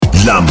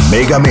La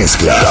mega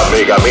mezcla. La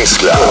mega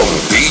mezcla con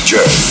DJ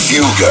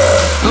Fugger.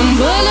 I'm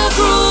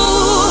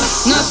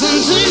bulletproof,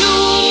 nothing to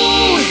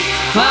lose.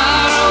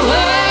 Far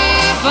away.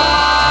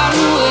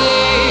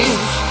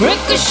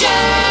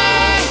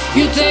 Ricochet,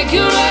 you take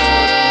your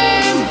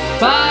aim.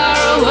 Far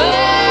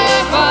away.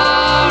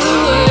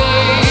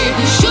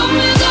 You shoot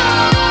me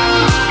down,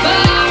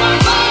 but I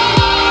won't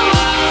fall.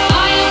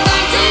 I am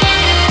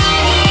titanium.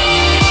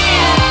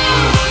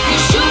 You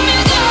shoot me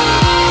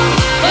down,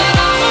 but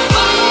I won't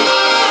fall.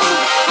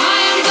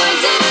 I am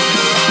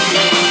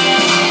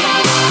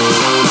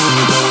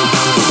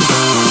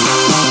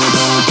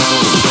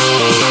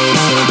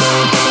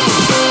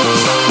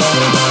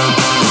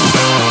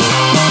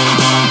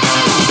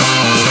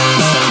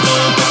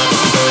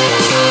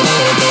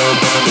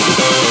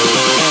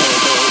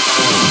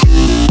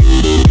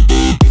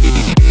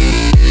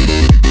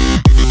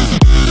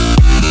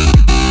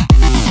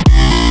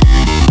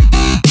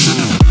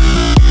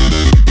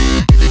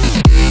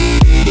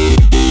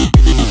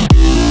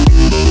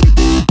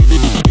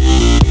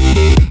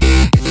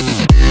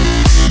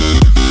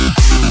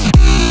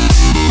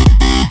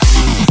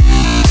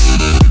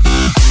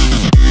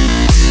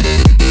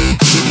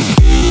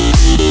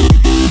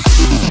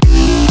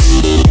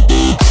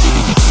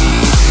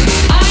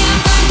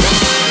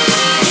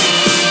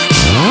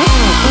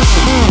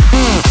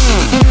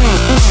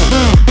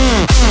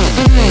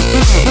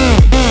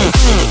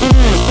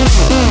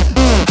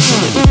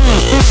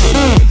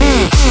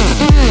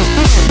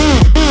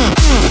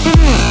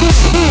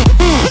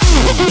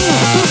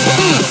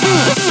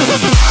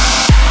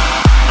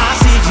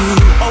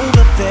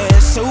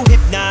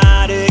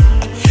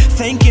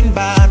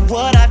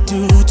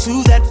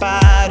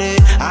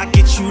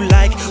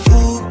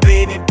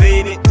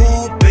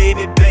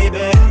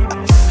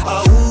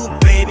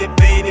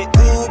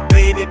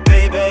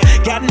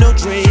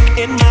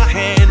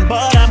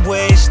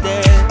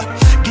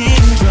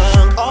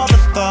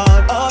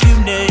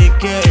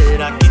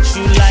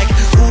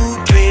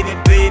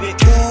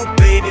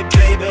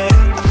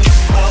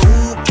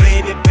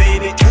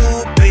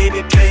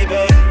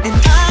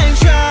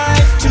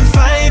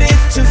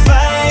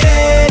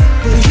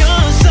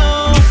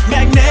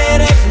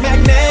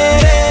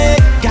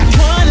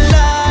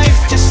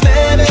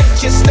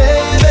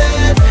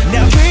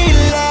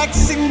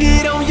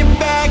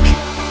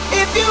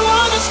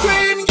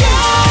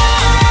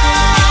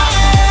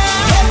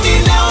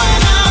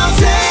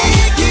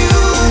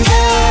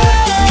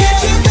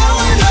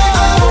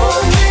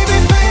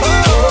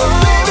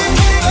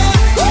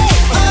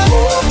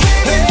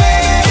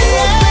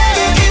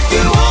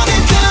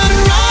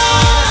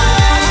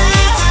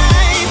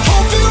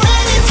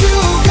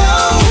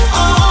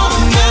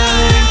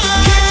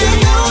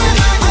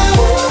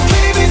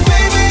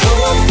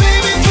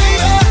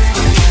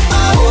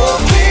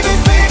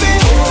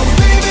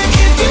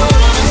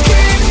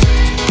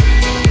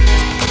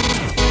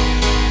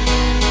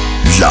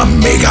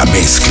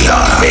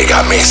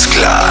Mega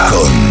mezcla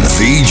con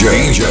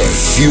DJ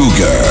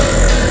Fugger.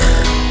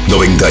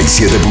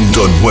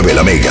 97.9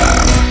 La Mega.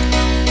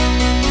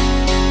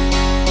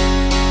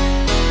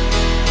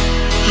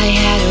 I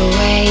had a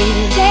way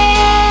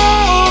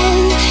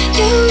then,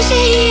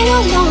 losing it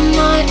all on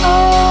my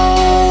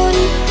own.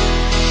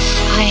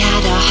 I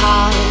had a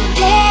heart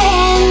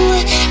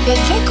then, but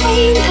the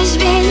queen has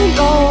been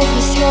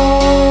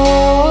overthrown.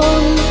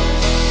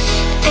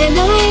 And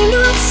I'm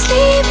not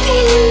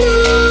sleeping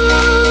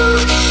now.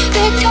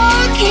 The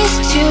dark is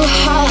too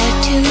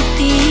hard to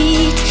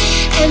beat,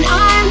 and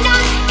I'm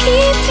not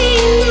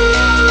keeping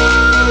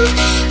on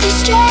the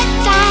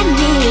strength I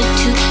need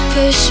to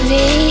push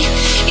me.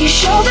 You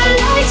show the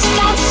lights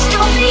that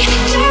stop me,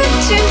 turn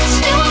to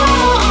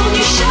stone.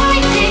 You're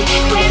shining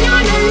when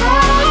I'm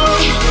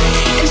alone,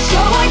 and so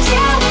I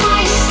tell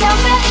myself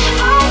that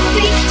I'll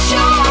be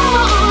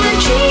strong. I'm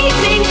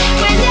dreaming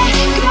when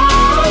they're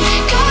gone,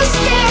 'cause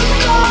they're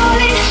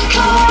calling,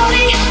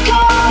 calling,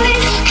 calling,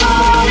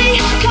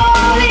 calling,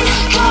 calling,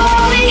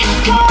 calling,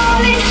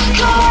 calling,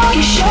 calling.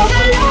 You show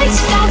the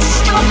lights that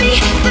stop me,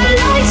 the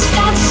lights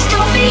that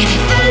stop me,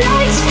 the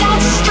lights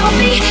that stop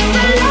me,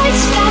 the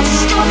lights that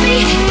stop me,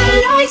 the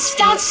lights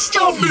that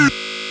stop me.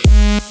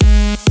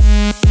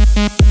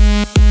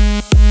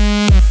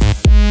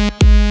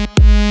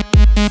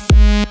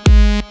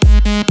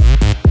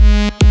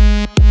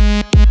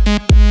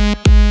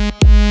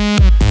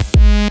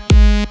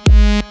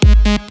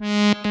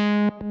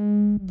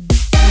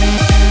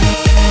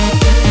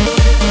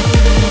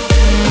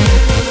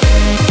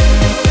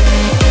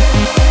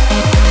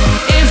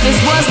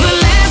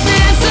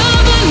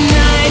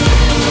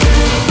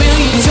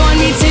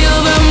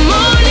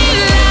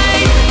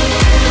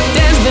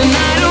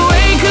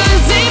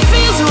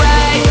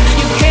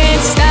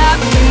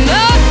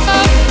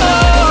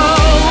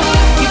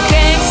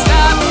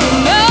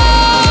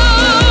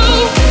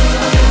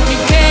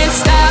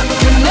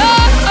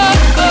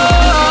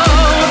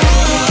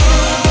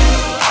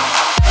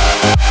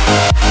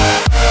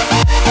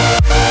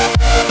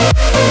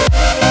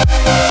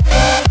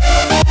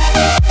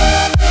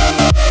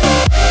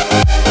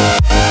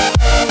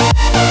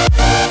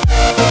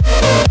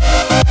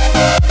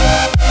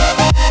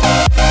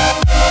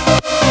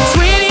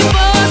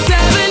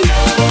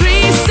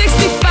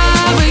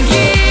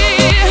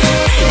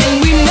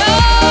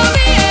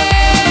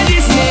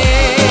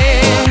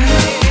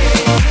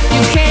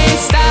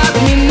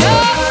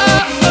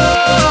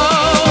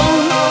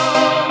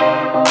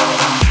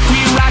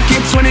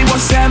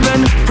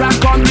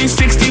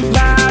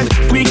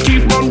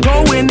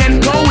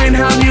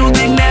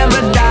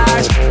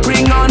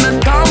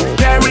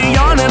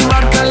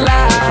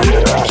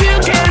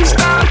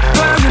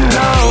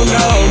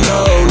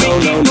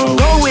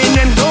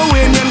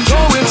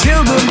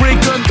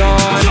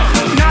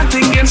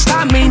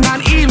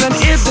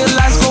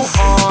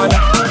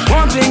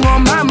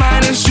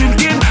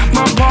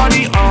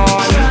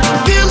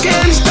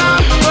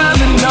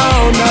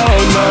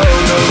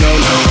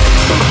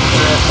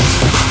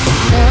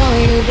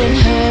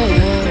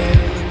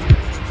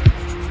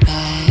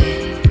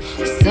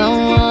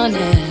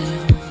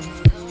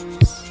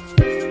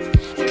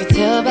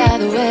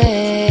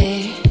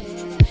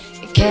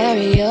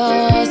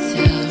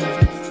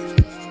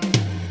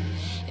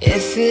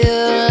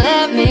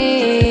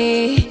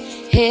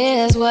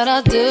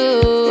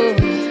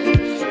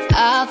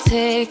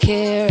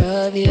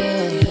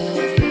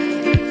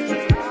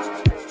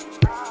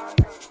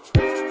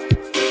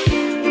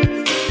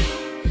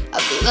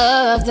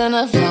 loved and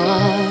I've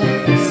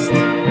lost.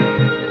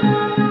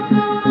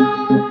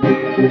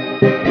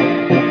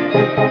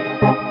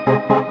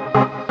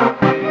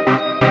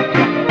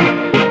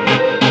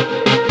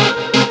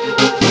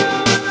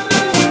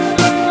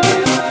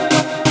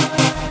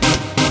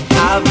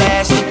 I've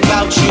asked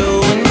about you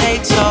and they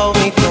told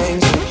me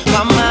things, but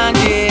my mind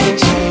didn't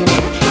change.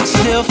 I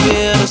still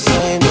feel the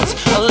same. It's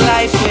a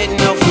life with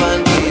no fun.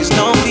 Please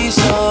don't be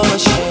so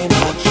ashamed. I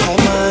have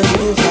mine,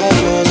 you've had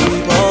yours. We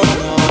both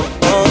know.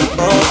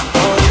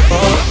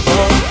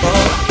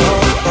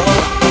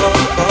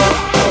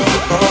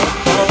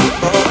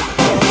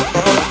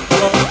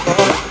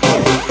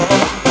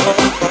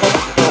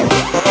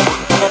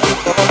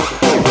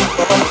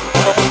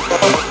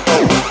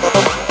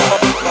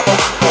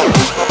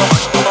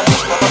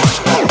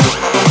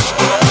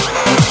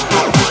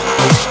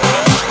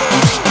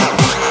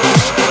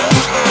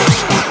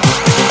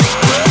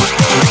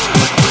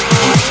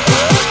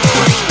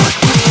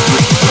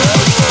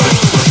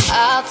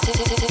 I'll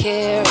take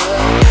care of.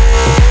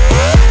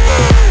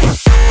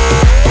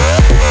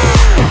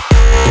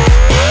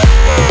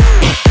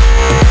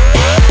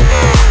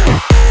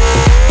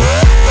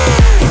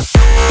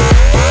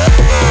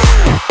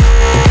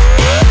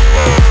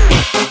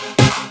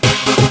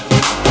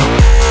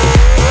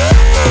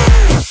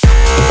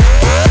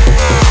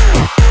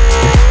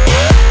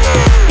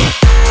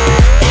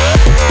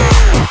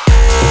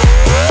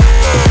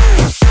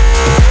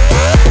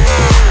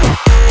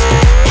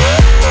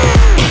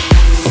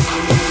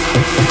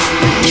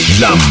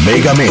 La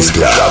Mega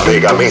Mezcla. La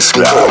Mega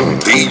Mezcla con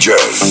DJ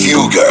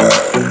Fugger.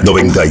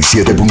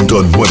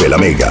 97.9 La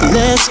Mega.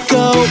 Let's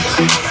go.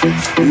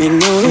 Make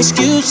no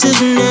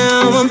excuses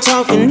now. I'm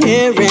talking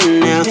here and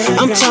now.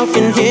 I'm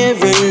talking here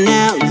and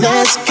now.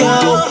 Let's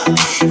go.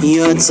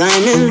 Your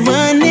time is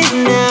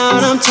running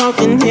out. I'm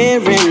talking here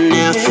and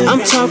now.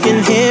 I'm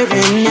talking here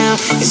and now.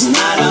 It's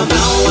not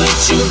about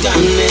what you've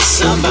done.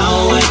 It's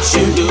about what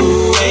you're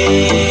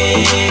doing.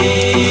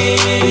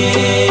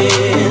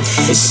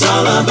 It's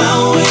all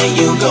about where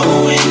you're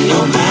going,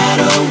 no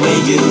matter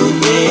where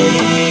you've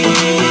been.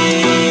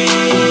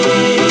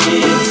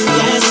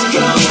 Let's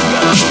go.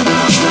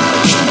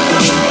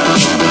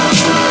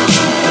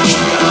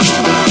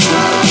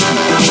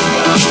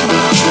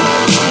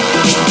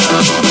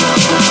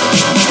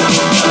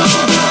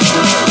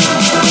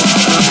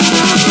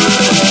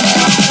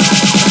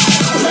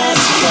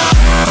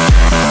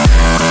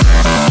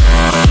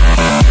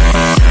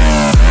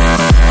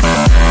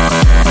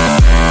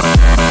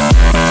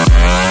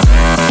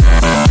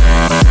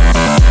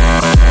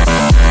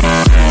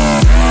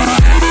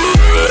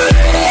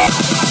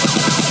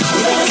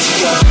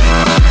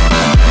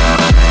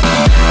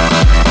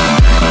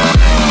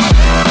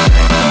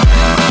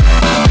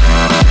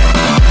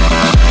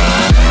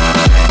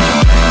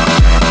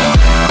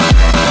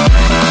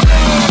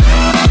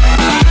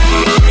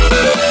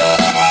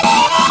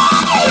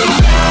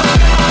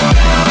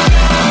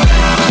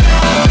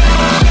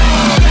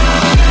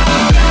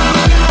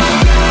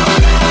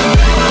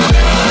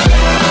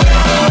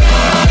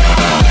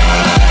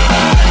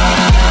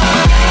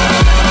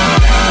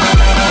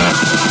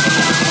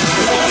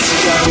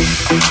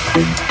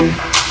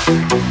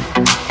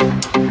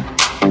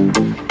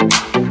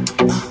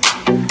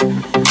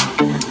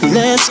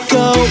 Let's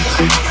go.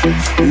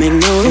 Make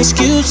no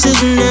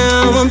excuses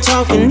now. I'm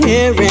talking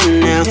here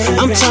and now.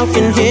 I'm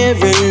talking here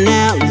and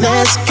now.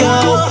 Let's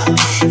go.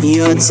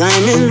 Your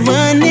time is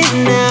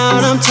running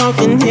out. I'm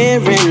talking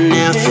here and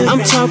now.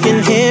 I'm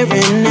talking here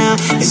and now.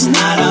 It's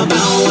not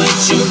about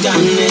what you've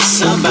done.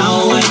 It's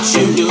about what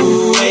you're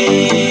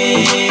doing.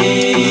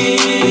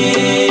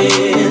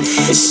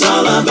 It's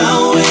all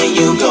about where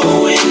you're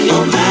going,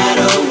 no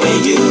matter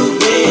where you've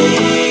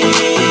been.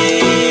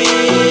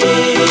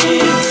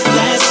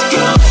 Let's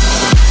go.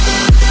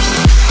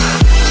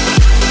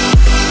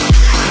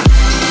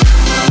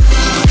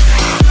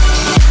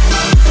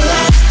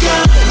 Let's go.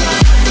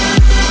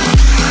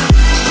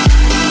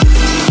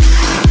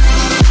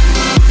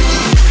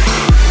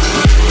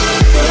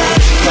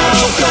 Let's go,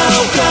 go,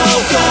 go,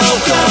 go,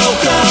 go, go,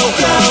 go,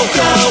 go,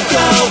 go,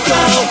 go, go,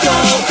 go,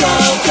 go,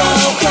 go,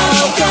 go,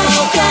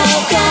 go,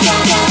 go,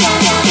 go, go.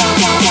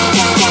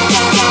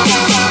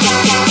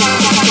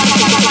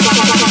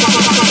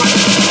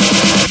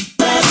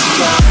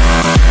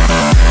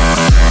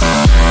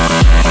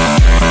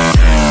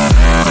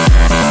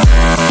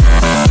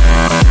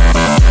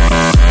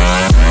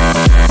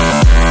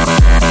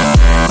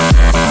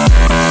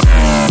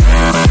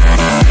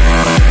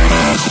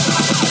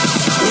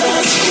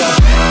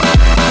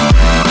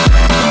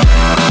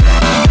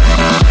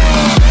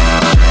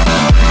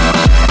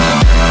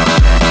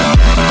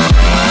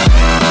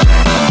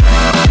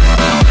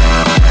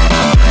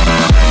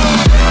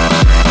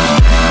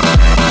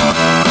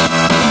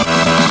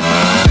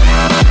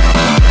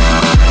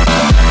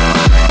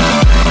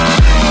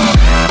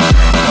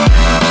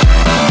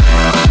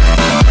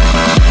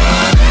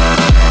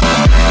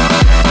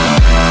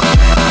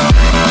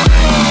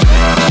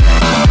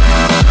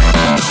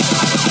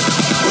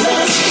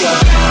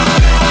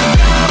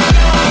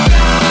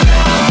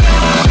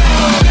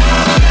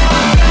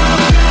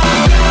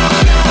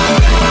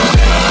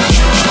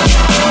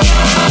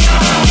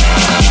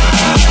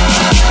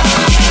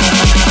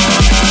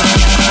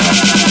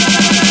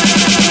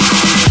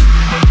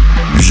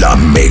 La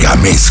mega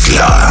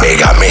mezcla.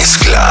 Mega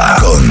mezcla.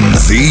 Con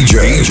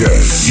DJ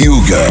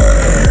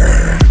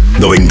Fugger.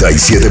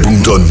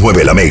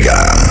 97.9 La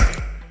Mega.